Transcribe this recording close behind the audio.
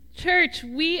Church,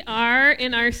 we are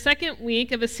in our second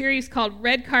week of a series called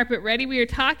Red Carpet Ready. We are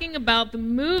talking about the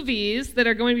movies that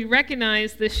are going to be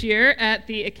recognized this year at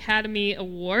the Academy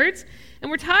Awards. And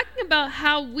we're talking about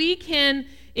how we can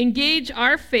engage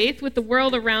our faith with the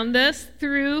world around us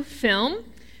through film.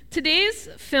 Today's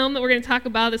film that we're going to talk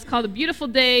about is called A Beautiful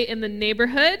Day in the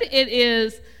Neighborhood. It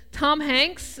is Tom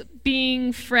Hanks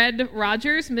being Fred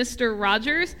Rogers, Mr.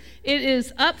 Rogers. It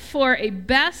is up for a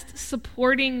Best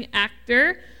Supporting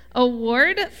Actor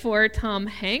award for Tom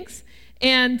Hanks.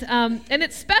 And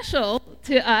it's special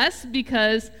to us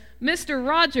because Mr.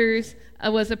 Rogers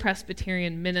was a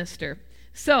Presbyterian minister.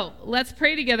 So let's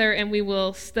pray together and we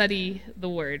will study the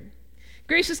Word.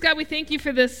 Gracious God, we thank you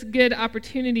for this good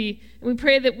opportunity, and we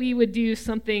pray that we would do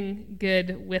something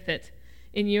good with it.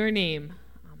 In your name,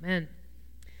 amen.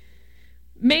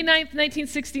 May 9th,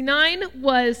 1969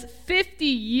 was 50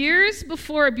 years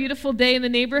before A Beautiful Day in the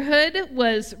Neighborhood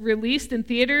was released in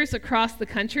theaters across the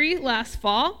country last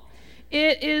fall.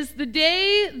 It is the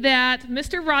day that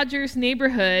Mr. Rogers'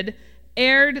 Neighborhood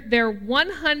aired their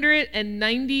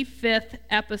 195th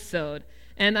episode.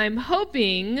 And I'm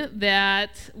hoping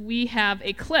that we have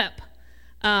a clip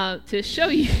to show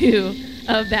you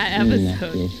of that episode.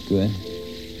 That feels good.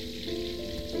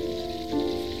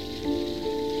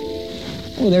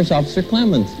 Oh, there's Officer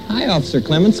Clements. Hi, Officer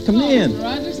Clements. Come in. Mr.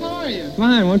 Rogers, how are you?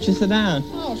 Fine. Won't you sit down?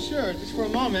 Oh, sure. Just for a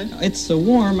moment. It's so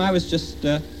warm. I was just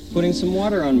putting some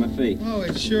water on my feet. Oh,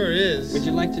 it sure is. Would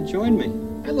you like to join me?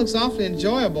 It looks awfully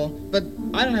enjoyable, but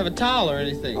I don't have a towel or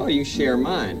anything. Oh, you share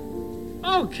mine.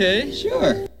 Okay.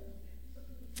 Sure.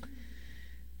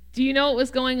 Do you know what was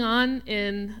going on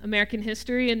in American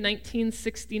history in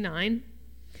 1969?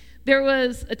 There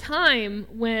was a time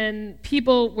when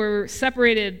people were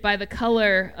separated by the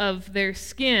color of their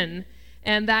skin,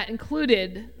 and that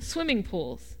included swimming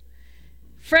pools.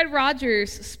 Fred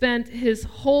Rogers spent his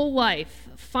whole life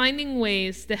finding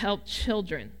ways to help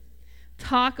children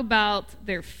talk about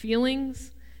their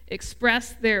feelings,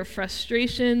 express their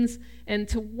frustrations, and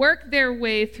to work their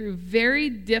way through very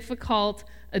difficult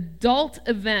adult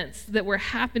events that were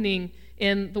happening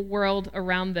in the world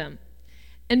around them.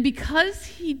 And because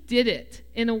he did it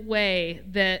in a way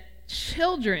that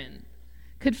children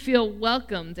could feel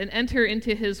welcomed and enter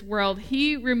into his world,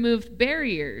 he removed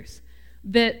barriers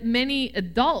that many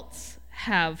adults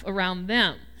have around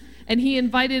them. And he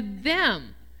invited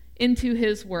them into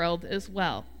his world as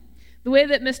well. The way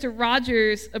that Mr.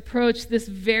 Rogers approached this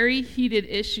very heated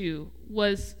issue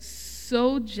was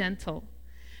so gentle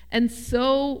and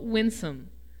so winsome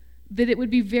that it would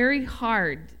be very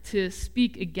hard to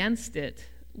speak against it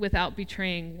without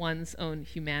betraying one's own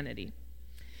humanity.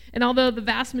 And although the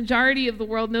vast majority of the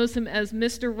world knows him as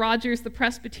Mr. Rogers, the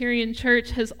Presbyterian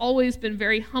Church has always been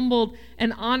very humbled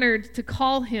and honored to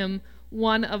call him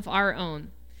one of our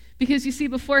own. Because you see,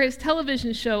 before his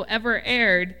television show ever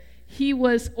aired, he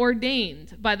was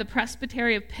ordained by the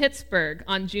Presbytery of Pittsburgh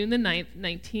on June the 9th,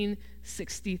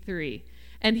 1963.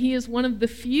 And he is one of the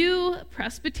few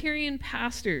Presbyterian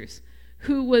pastors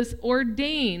who was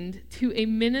ordained to a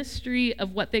ministry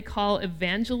of what they call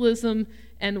evangelism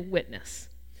and witness.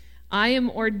 I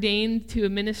am ordained to a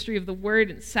ministry of the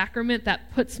word and sacrament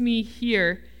that puts me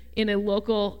here in a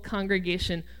local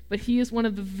congregation, but he is one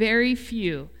of the very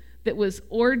few that was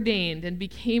ordained and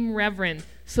became reverend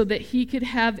so that he could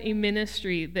have a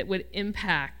ministry that would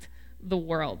impact the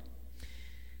world.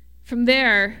 From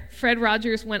there, Fred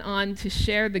Rogers went on to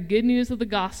share the good news of the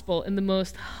gospel in the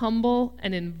most humble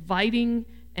and inviting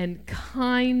and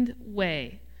kind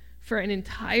way for an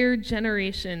entire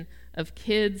generation of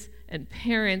kids and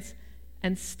parents,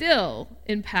 and still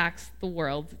impacts the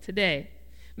world today.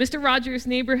 Mr. Rogers'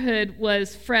 Neighborhood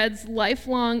was Fred's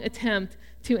lifelong attempt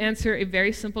to answer a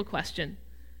very simple question: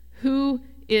 who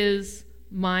is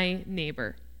my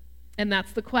neighbor? And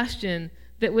that's the question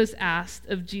that was asked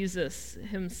of Jesus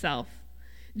himself.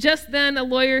 Just then, a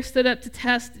lawyer stood up to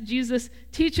test Jesus.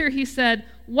 "Teacher," he said,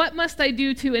 "what must I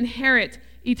do to inherit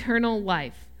eternal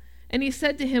life?" And he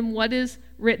said to him, "What is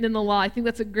written in the law?" I think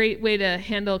that's a great way to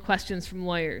handle questions from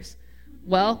lawyers.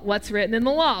 "Well, what's written in the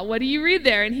law? What do you read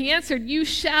there?" And he answered, "You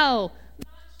shall," not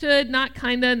should, not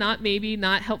kinda, not maybe,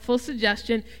 not helpful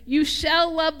suggestion. "You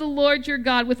shall love the Lord your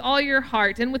God with all your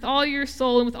heart and with all your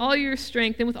soul and with all your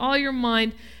strength and with all your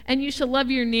mind, and you shall love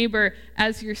your neighbor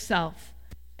as yourself."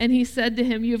 And he said to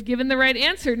him, "You have given the right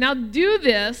answer. Now do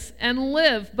this and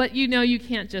live." But you know you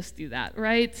can't just do that,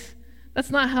 right?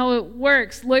 That's not how it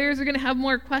works. Lawyers are going to have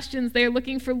more questions. They are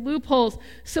looking for loopholes.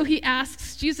 So he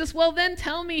asks Jesus, "Well, then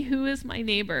tell me, who is my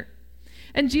neighbor?"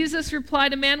 And Jesus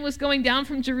replied, "A man was going down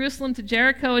from Jerusalem to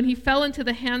Jericho, and he fell into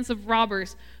the hands of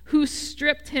robbers, who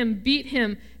stripped him, beat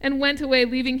him, and went away,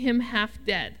 leaving him half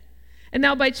dead. And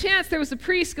now by chance there was a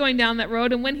priest going down that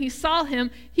road, and when he saw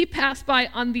him, he passed by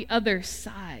on the other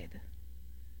side.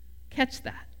 Catch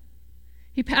that.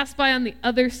 He passed by on the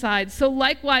other side. So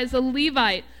likewise, a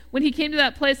Levite, when he came to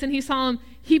that place and he saw him,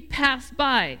 he passed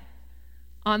by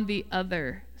on the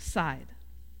other side.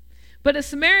 But a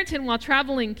Samaritan, while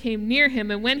traveling, came near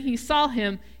him, and when he saw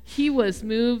him, he was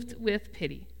moved with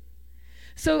pity.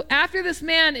 So after this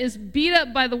man is beat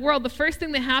up by the world, the first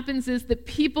thing that happens is that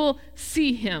people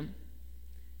see him.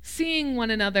 Seeing one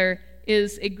another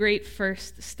is a great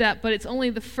first step, but it's only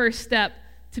the first step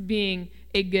to being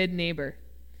a good neighbor.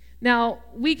 Now,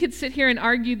 we could sit here and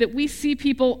argue that we see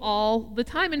people all the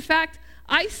time. In fact,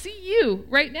 I see you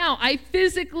right now. I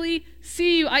physically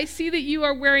see you. I see that you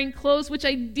are wearing clothes, which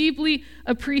I deeply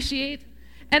appreciate.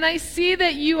 And I see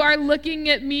that you are looking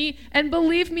at me. And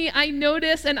believe me, I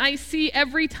notice and I see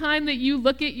every time that you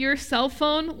look at your cell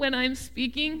phone when I'm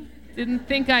speaking. Didn't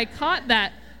think I caught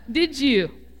that, did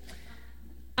you?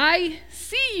 I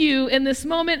see you in this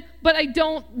moment, but I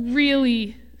don't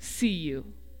really see you.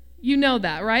 You know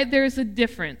that, right? There's a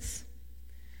difference.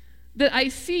 That I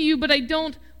see you, but I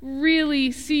don't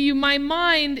really see you. My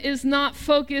mind is not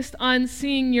focused on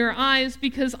seeing your eyes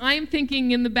because I'm thinking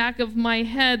in the back of my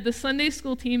head, the Sunday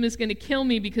school team is going to kill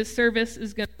me because service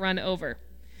is going to run over.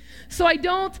 So I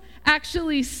don't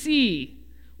actually see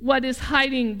what is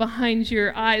hiding behind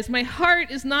your eyes. My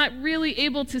heart is not really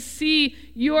able to see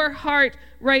your heart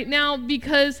right now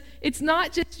because it's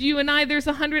not just you and I. There's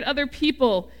 100 other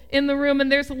people in the room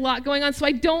and there's a lot going on. So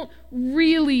I don't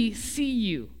really see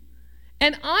you.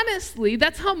 And honestly,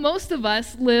 that's how most of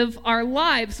us live our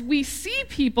lives. We see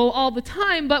people all the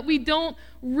time, but we don't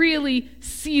really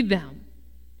see them.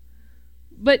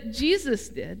 But Jesus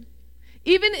did.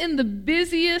 Even in the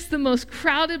busiest, the most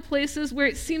crowded places where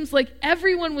it seems like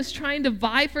everyone was trying to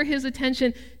vie for his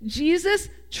attention, Jesus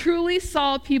truly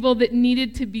saw people that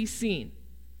needed to be seen.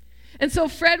 And so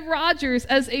Fred Rogers,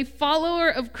 as a follower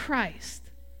of Christ,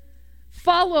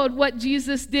 followed what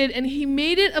Jesus did, and he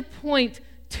made it a point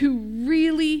to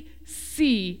really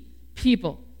see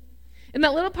people. In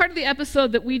that little part of the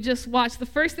episode that we just watched, the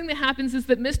first thing that happens is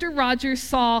that Mr. Rogers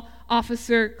saw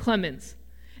Officer Clemens.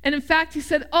 And in fact, he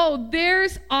said, "Oh,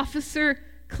 there's Officer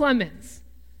Clemens."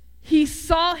 He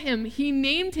saw him, he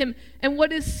named him, and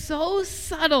what is so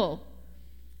subtle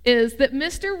is that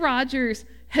Mr. Rogers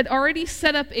had already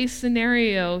set up a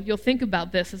scenario, you'll think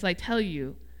about this as I tell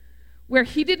you, where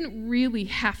he didn't really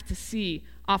have to see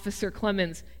Officer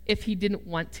Clemens if he didn't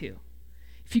want to.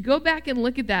 If you go back and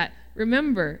look at that,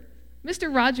 remember,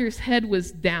 Mr. Rogers' head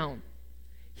was down.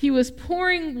 He was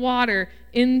pouring water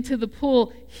into the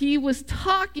pool. He was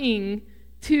talking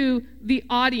to the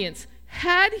audience.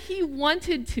 Had he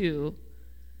wanted to,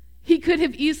 he could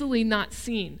have easily not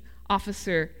seen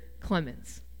Officer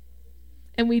Clemens.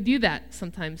 And we do that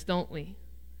sometimes, don't we?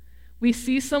 We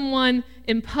see someone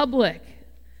in public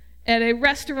at a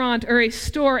restaurant or a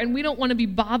store, and we don't want to be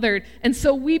bothered. And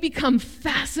so we become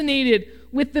fascinated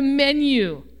with the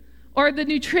menu or the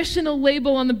nutritional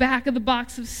label on the back of the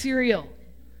box of cereal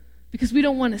because we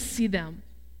don't want to see them.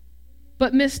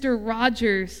 But Mr.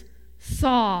 Rogers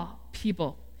saw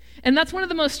people. And that's one of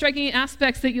the most striking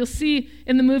aspects that you'll see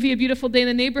in the movie A Beautiful Day in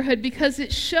the Neighborhood, because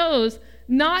it shows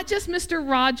not just Mr.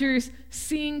 Rogers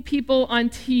seeing people on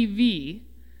TV,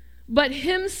 but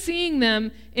him seeing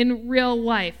them in real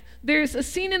life. There's a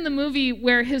scene in the movie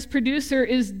where his producer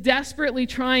is desperately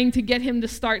trying to get him to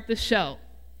start the show.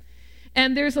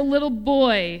 And there's a little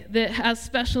boy that has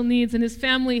special needs, and his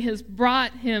family has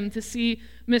brought him to see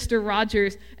Mr.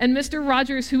 Rogers. And Mr.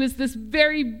 Rogers, who is this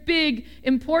very big,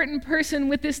 important person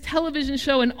with this television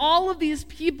show and all of these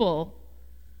people,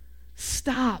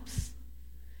 stops.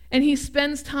 And he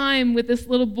spends time with this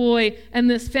little boy and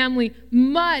this family,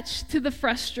 much to the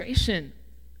frustration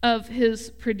of his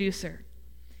producer.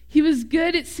 He was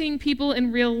good at seeing people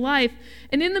in real life.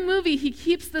 And in the movie, he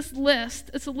keeps this list.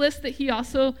 It's a list that he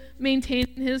also maintained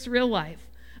in his real life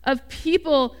of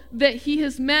people that he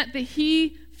has met that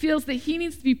he feels that he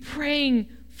needs to be praying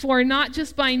for, not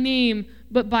just by name,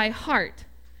 but by heart.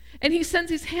 And he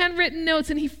sends these handwritten notes,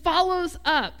 and he follows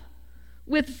up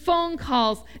with phone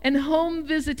calls and home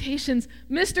visitations.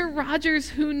 Mr. Rogers,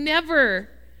 who never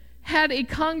had a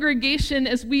congregation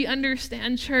as we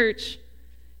understand church,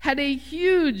 had a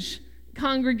huge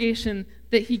congregation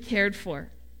that he cared for.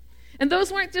 And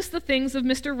those weren't just the things of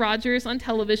Mr. Rogers on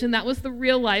television. That was the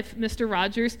real life Mr.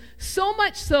 Rogers. So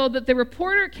much so that the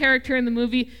reporter character in the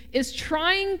movie is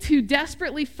trying to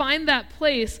desperately find that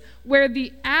place where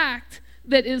the act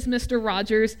that is Mr.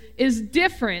 Rogers is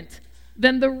different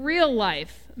than the real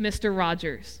life Mr.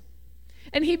 Rogers.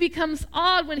 And he becomes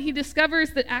awed when he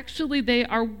discovers that actually they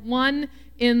are one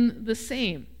in the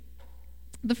same.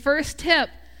 The first tip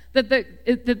that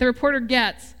the reporter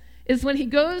gets is when he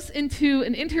goes into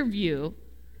an interview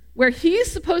where he's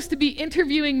supposed to be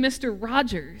interviewing Mr.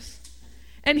 Rogers,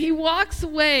 and he walks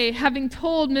away having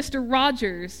told Mr.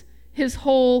 Rogers his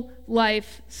whole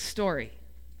life story.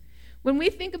 When we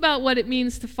think about what it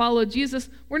means to follow Jesus,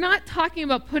 we're not talking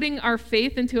about putting our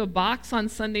faith into a box on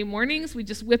Sunday mornings. We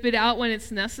just whip it out when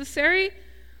it's necessary.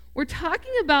 We're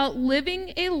talking about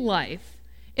living a life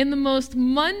in the most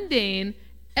mundane,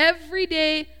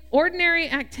 everyday, ordinary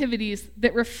activities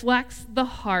that reflects the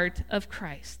heart of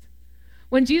Christ.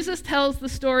 When Jesus tells the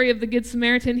story of the Good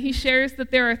Samaritan, he shares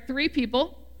that there are three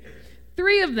people,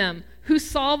 three of them, who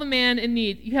saw the man in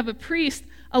need. You have a priest,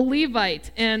 a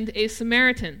Levite, and a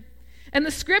Samaritan. And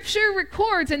the scripture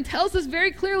records and tells us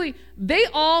very clearly, they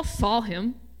all saw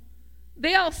him.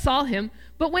 They all saw him.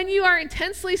 But when you are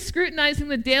intensely scrutinizing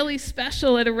the daily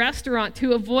special at a restaurant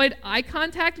to avoid eye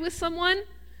contact with someone,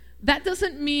 that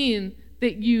doesn't mean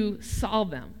that you saw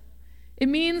them. It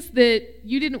means that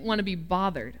you didn't want to be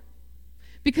bothered.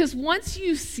 Because once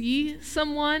you see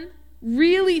someone,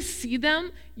 really see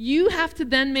them, you have to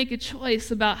then make a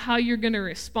choice about how you're going to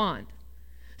respond.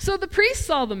 So the priest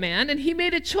saw the man, and he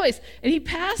made a choice, and he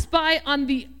passed by on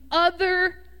the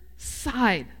other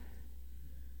side.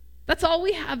 That's all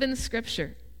we have in the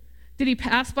scripture. Did he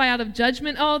pass by out of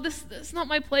judgment? Oh, this is not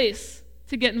my place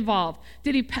to get involved.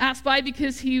 Did he pass by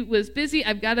because he was busy?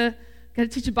 I've got to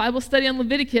teach a Bible study on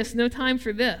Leviticus. No time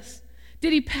for this.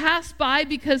 Did he pass by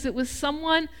because it was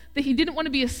someone that he didn't want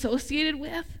to be associated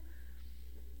with?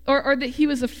 Or that he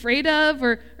was afraid of?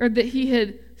 Or that he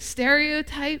had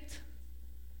stereotyped?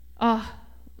 Oh,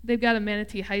 they've got a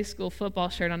Manatee High School football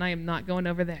shirt on. I am not going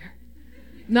over there.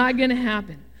 Not going to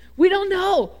happen. We don't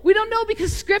know. We don't know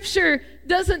because Scripture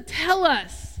doesn't tell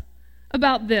us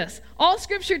about this. All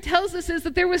Scripture tells us is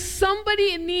that there was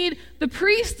somebody in need. The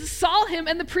priest saw him,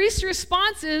 and the priest's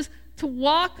response is to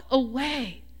walk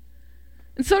away.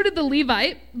 And so did the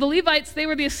Levite. The Levites, they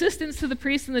were the assistants to the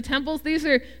priests in the temples. These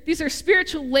are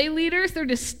spiritual lay leaders. They're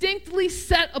distinctly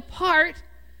set apart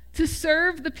to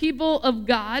serve the people of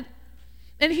God.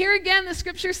 And here again, the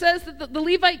scripture says that the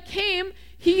Levite came,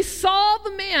 he saw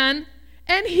the man,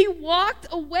 and he walked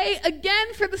away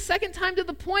again for the second time to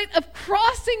the point of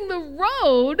crossing the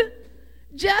road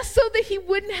just so that he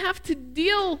wouldn't have to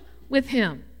deal with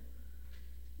him.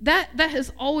 That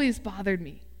has always bothered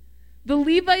me. The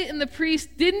Levite and the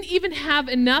priest didn't even have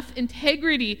enough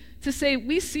integrity to say,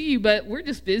 we see you, but we're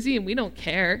just busy and we don't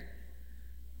care.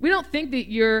 We don't think that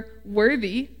you're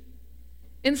worthy.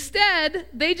 Instead,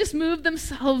 they just moved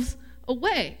themselves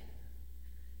away.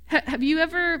 Have you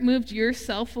ever moved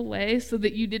yourself away so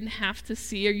that you didn't have to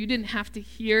see or you didn't have to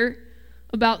hear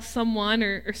about someone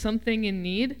or something in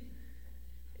need?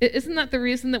 Isn't that the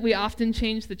reason that we often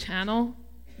change the channel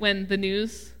when the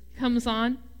news comes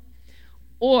on?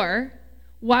 Or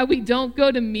why we don't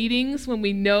go to meetings when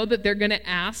we know that they're going to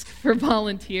ask for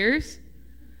volunteers?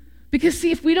 Because,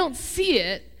 see, if we don't see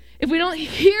it, if we don't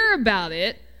hear about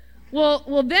it,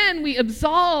 well, then we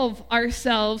absolve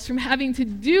ourselves from having to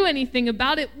do anything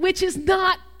about it, which is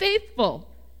not faithful.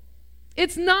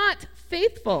 It's not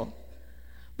faithful.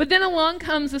 But then along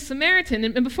comes the Samaritan.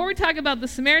 And before we talk about the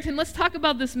Samaritan, let's talk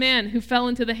about this man who fell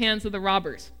into the hands of the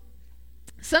robbers.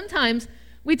 Sometimes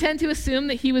we tend to assume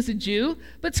that he was a Jew,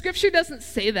 but Scripture doesn't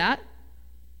say that.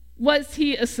 Was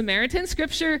he a Samaritan?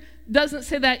 Scripture doesn't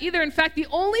say that either. In fact, the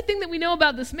only thing that we know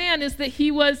about this man is that he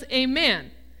was a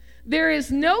man. There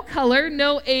is no color,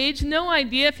 no age, no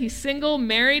idea if he's single,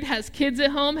 married, has kids at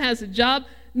home, has a job.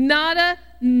 Nada,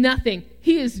 nothing.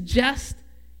 He is just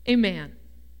a man.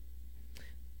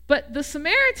 But the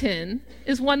Samaritan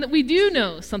is one that we do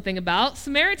know something about.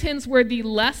 Samaritans were the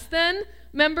less than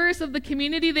members of the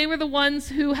community. They were the ones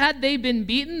who, had they been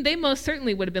beaten, they most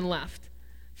certainly would have been left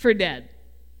for dead.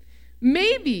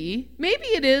 Maybe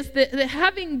it is that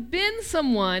having been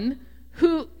someone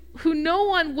who no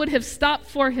one would have stopped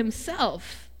for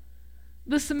himself,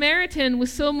 the Samaritan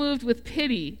was so moved with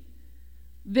pity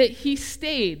that he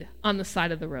stayed on the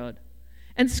side of the road.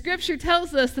 And Scripture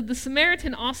tells us that the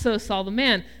Samaritan also saw the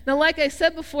man. Now, like I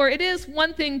said before, it is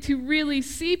one thing to really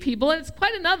see people, and it's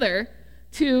quite another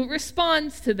to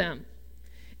respond to them.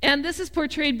 And this is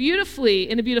portrayed beautifully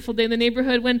in A Beautiful Day in the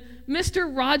Neighborhood when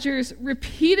Mr. Rogers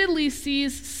repeatedly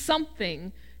sees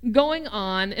something going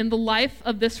on in the life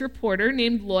of this reporter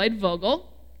named Lloyd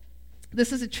Vogel.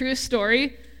 This is a true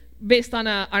story based on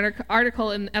an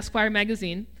article in Esquire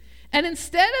magazine. And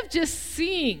instead of just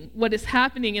seeing what is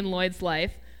happening in Lloyd's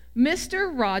life,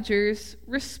 Mr. Rogers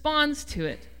responds to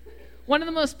it. One of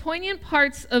the most poignant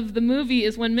parts of the movie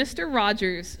is when Mr.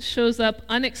 Rogers shows up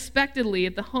unexpectedly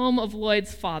at the home of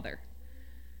Lloyd's father,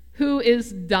 who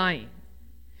is dying.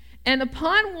 And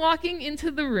upon walking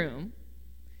into the room,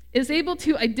 is able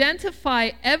to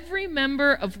identify every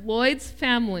member of Lloyd's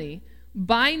family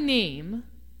by name,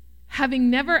 having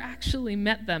never actually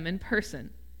met them in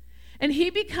person. And he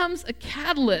becomes a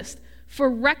catalyst for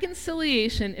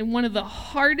reconciliation in one of the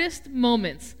hardest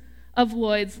moments of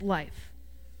Lloyd's life.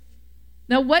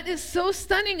 Now, what is so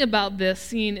stunning about this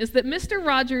scene is that Mr.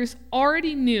 Rogers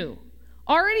already knew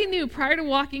prior to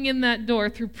walking in that door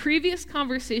through previous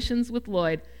conversations with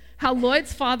Lloyd, how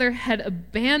Lloyd's father had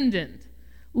abandoned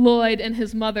Lloyd and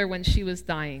his mother when she was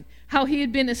dying, how he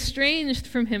had been estranged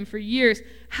from him for years,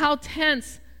 how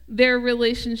tense their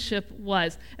relationship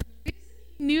was. And the reason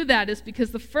he knew that is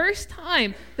because the first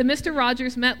time that Mr.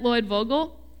 Rogers met Lloyd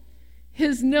Vogel,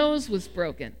 his nose was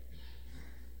broken.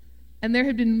 And there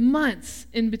had been months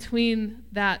in between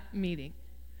that meeting.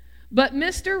 But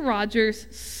Mr. Rogers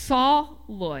saw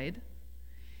Lloyd.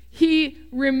 He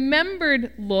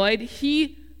remembered Lloyd.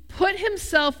 He put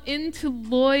himself into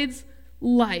Lloyd's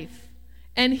life,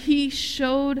 and he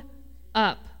showed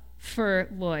up for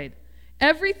Lloyd.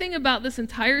 Everything about this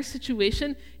entire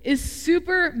situation is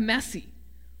super messy.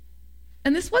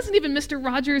 And this wasn't even Mr.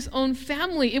 Rogers' own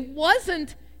family. It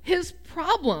wasn't his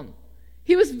problem.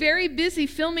 He was very busy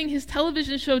filming his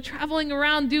television show, traveling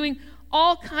around, doing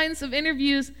all kinds of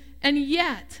interviews, and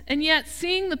yet,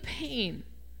 seeing the pain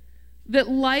that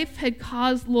life had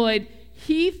caused Lloyd,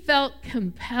 he felt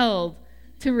compelled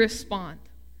to respond.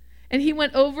 And he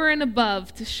went over and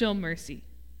above to show mercy.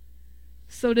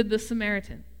 So did the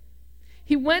Samaritan.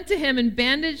 He went to him and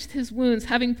bandaged his wounds,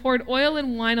 having poured oil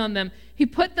and wine on them. He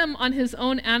put them on his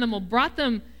own animal, brought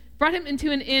him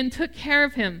into an inn, took care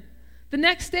of him. The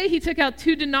next day he took out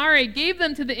 2 denarii, gave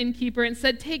them to the innkeeper, and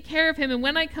said, "Take care of him, and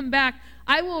when I come back,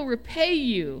 I will repay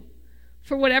you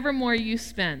for whatever more you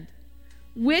spend."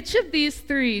 Which of these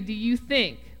 3 do you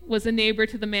think was a neighbor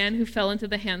to the man who fell into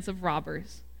the hands of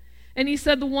robbers? And he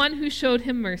said, "The one who showed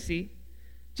him mercy."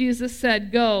 Jesus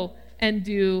said, "Go and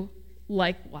do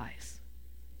likewise."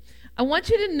 I want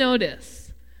you to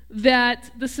notice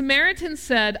that the Samaritan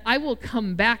said, "I will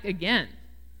come back again."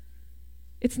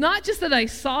 It's not just that I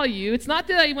saw you. It's not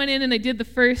that I went in and I did the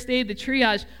first aid, the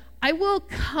triage. I will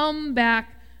come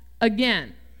back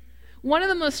again. One of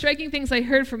the most striking things I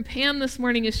heard from Pam this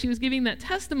morning as she was giving that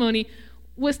testimony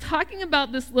was talking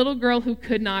about this little girl who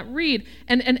could not read.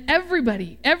 And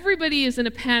everybody is in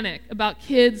a panic about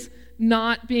kids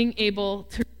not being able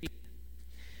to read.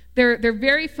 They're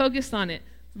very focused on it.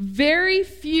 Very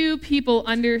few people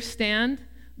understand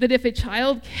that if a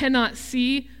child cannot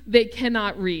see, they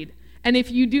cannot read. And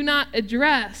if you do not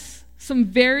address some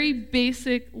very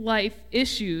basic life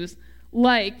issues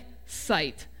like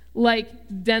sight,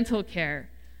 like dental care,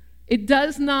 it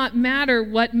does not matter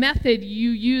what method you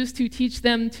use to teach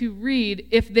them to read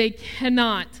if they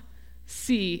cannot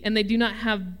see and they do not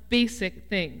have basic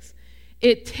things.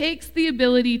 It takes the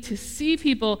ability to see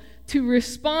people, to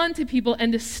respond to people,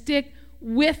 and to stick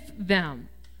with them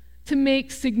to make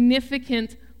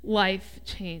significant life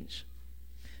change.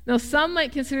 Now, some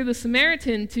might consider the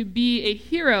Samaritan to be a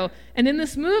hero, and in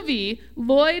this movie,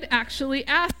 Lloyd actually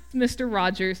asks Mr.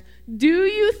 Rogers, "Do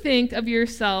you think of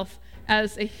yourself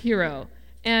as a hero?"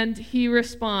 And he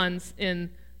responds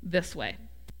in this way.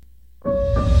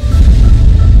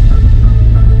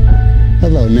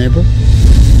 Hello, neighbor.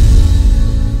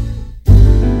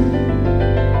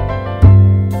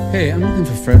 Hey, I'm looking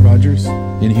for Fred Rogers.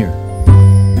 In here.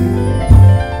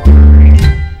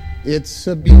 It's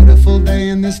a beautiful day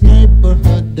in this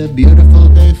neighborhood, a beautiful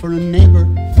day for a neighbor.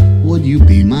 Would you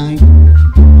be mine?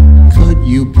 Could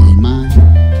you be mine?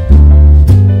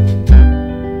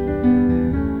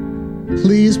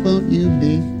 Please won't you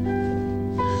be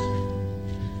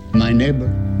my neighbor?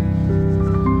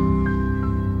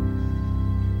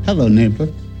 Hello, neighbor.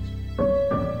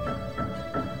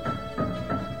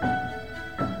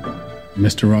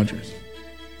 Mr. Rogers,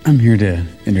 I'm here to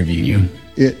interview you.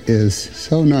 It is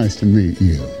so nice to meet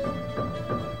you.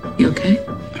 You okay?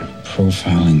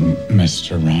 Profiling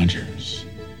Mr. Rogers.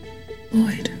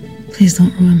 Lloyd, please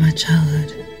don't ruin my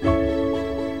childhood.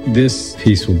 This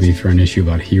piece will be for an issue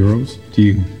about heroes. Do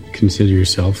you consider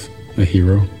yourself a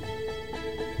hero?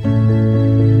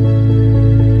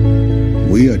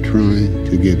 We are trying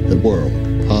to give the world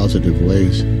positive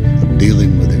ways of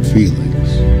dealing with their feelings.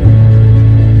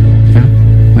 Yeah?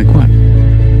 Like what?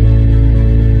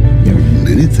 There are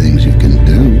many things you can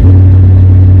do.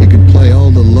 You can play all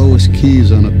the lowest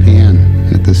keys on a piano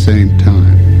at the same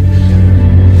time.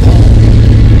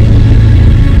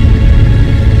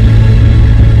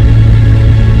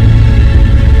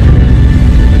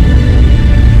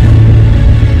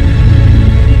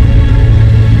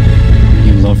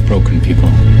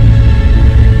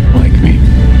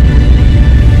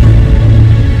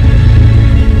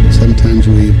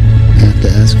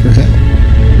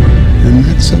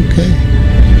 It's okay.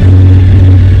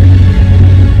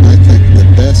 I think the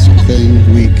best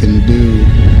thing we can do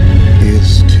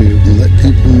is to let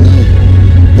people know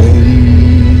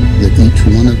that each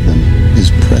one of them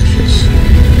is precious.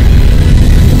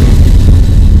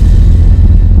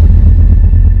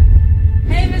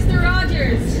 Hey, Mr.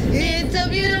 Rogers! It's a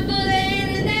beautiful day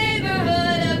in the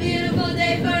neighborhood, a beautiful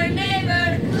day for a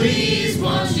neighbor. Please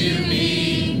won't you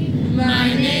be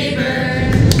my neighbor?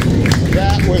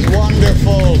 That was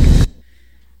wonderful.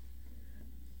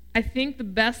 I think the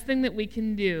best thing that we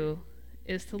can do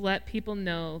is to let people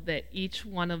know that each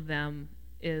one of them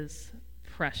is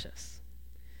precious.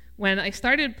 When I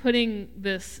started putting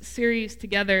this series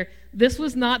together, this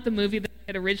was not the movie that I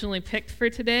had originally picked for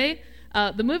today.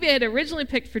 The movie I had originally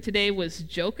picked for today was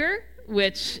Joker,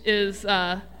 which is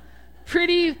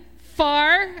pretty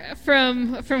far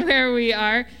from where we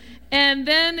are. And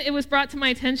then it was brought to my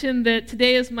attention that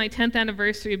today is my 10th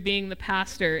anniversary of being the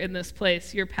pastor in this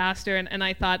place, your pastor, and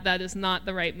I thought that is not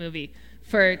the right movie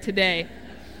for today.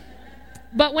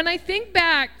 But when I think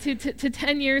back to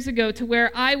 10 years ago, to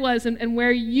where I was and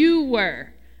where you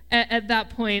were at that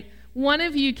point, one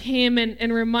of you came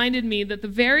and reminded me that the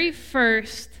very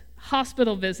first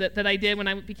hospital visit that I did when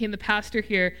I became the pastor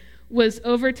here was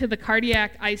over to the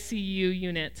cardiac ICU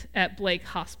unit at Blake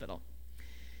Hospital.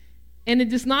 And it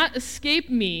does not escape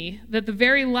me that the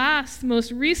very last,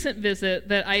 most recent visit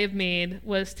that I have made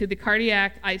was to the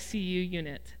cardiac ICU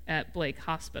unit at Blake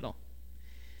Hospital.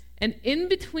 And in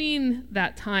between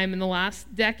that time, in the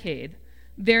last decade,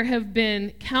 there have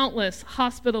been countless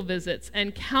hospital visits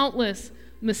and countless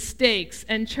mistakes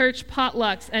and church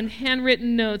potlucks and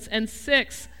handwritten notes and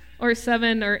 6 or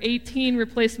 7 or 18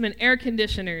 replacement air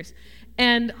conditioners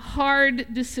and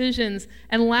hard decisions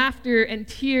and laughter and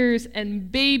tears and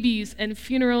babies and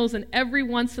funerals and every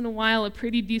once in a while a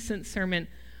pretty decent sermon.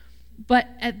 But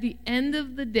at the end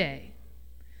of the day,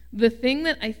 the thing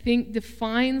that I think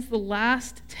defines the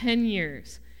last 10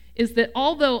 years is that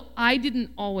although I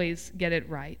didn't always get it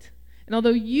right, and although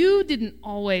you didn't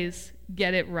always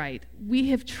get it right, we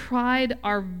have tried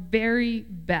our very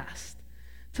best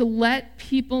to let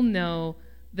people know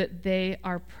that they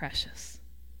are precious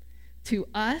to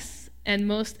us and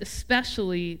most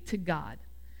especially to God.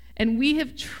 And we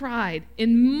have tried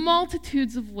in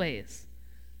multitudes of ways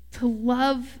to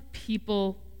love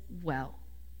people well.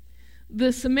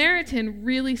 The Samaritan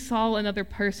really saw another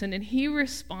person, and he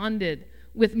responded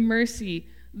with mercy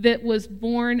that was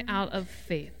born out of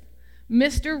faith.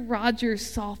 Mr. Rogers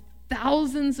saw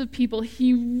thousands of people.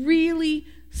 He really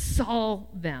saw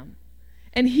them.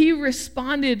 And he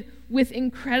responded with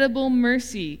incredible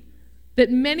mercy that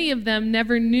many of them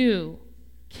never knew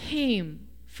came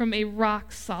from a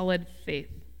rock-solid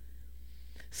faith.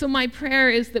 So my prayer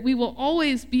is that we will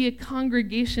always be a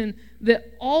congregation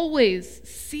that always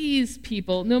sees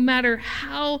people, no matter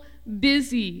how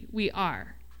busy we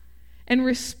are, and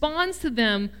responds to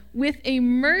them with a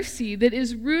mercy that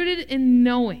is rooted in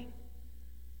knowing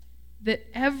that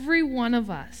every one of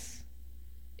us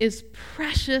is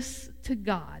precious to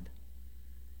God,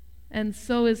 and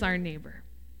so is our neighbor.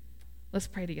 Let's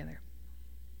pray together.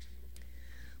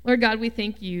 Lord God, we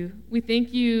thank you. We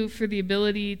thank you for the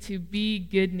ability to be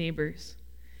good neighbors.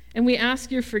 And we ask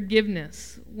your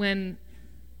forgiveness when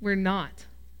we're not,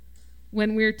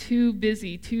 when we're too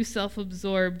busy, too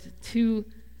self-absorbed, too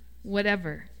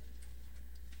whatever.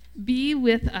 Be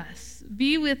with us.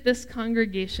 Be with this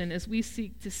congregation as we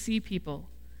seek to see people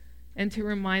and to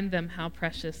remind them how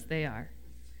precious they are.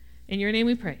 In your name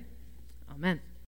we pray. Amen.